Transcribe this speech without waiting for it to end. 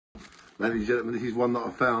Ladies and gentlemen, this is one that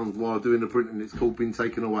I found while doing the printing. It's called Been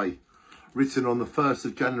Taken Away. Written on the 1st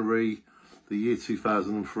of January, the year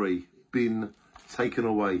 2003. Been taken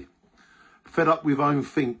away. Fed up with own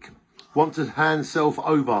think. Want to hand self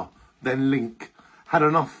over, then link. Had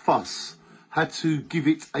enough fuss. Had to give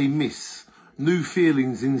it a miss. New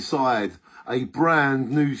feelings inside. A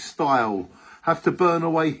brand new style. Have to burn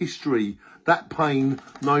away history. That pain,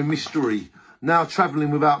 no mystery. Now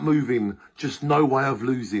travelling without moving. Just no way of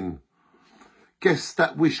losing. Guess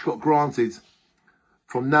that wish got granted.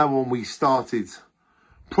 From now on we started.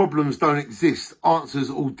 Problems don't exist. Answers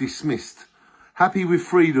all dismissed. Happy with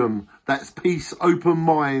freedom. That's peace, open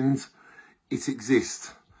mind. It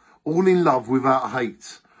exists. All in love without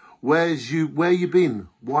hate. Where you been?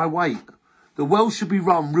 Why wait? The world should be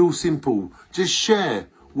run real simple. Just share.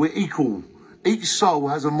 We're equal. Each soul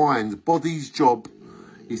has a mind. Body's job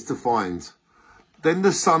is to find. Then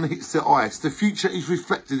the sun hits the ice. The future is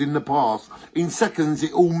reflected in the past. In seconds,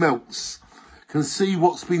 it all melts. Can see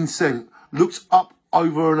what's been sent. Looks up,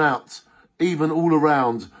 over and out. Even all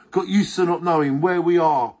around. Got used to not knowing where we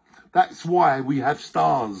are. That's why we have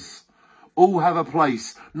stars. All have a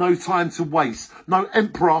place. No time to waste. No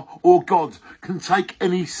emperor or god can take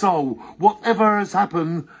any soul. Whatever has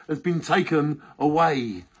happened has been taken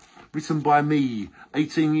away. Written by me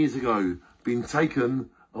 18 years ago. Been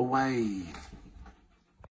taken away.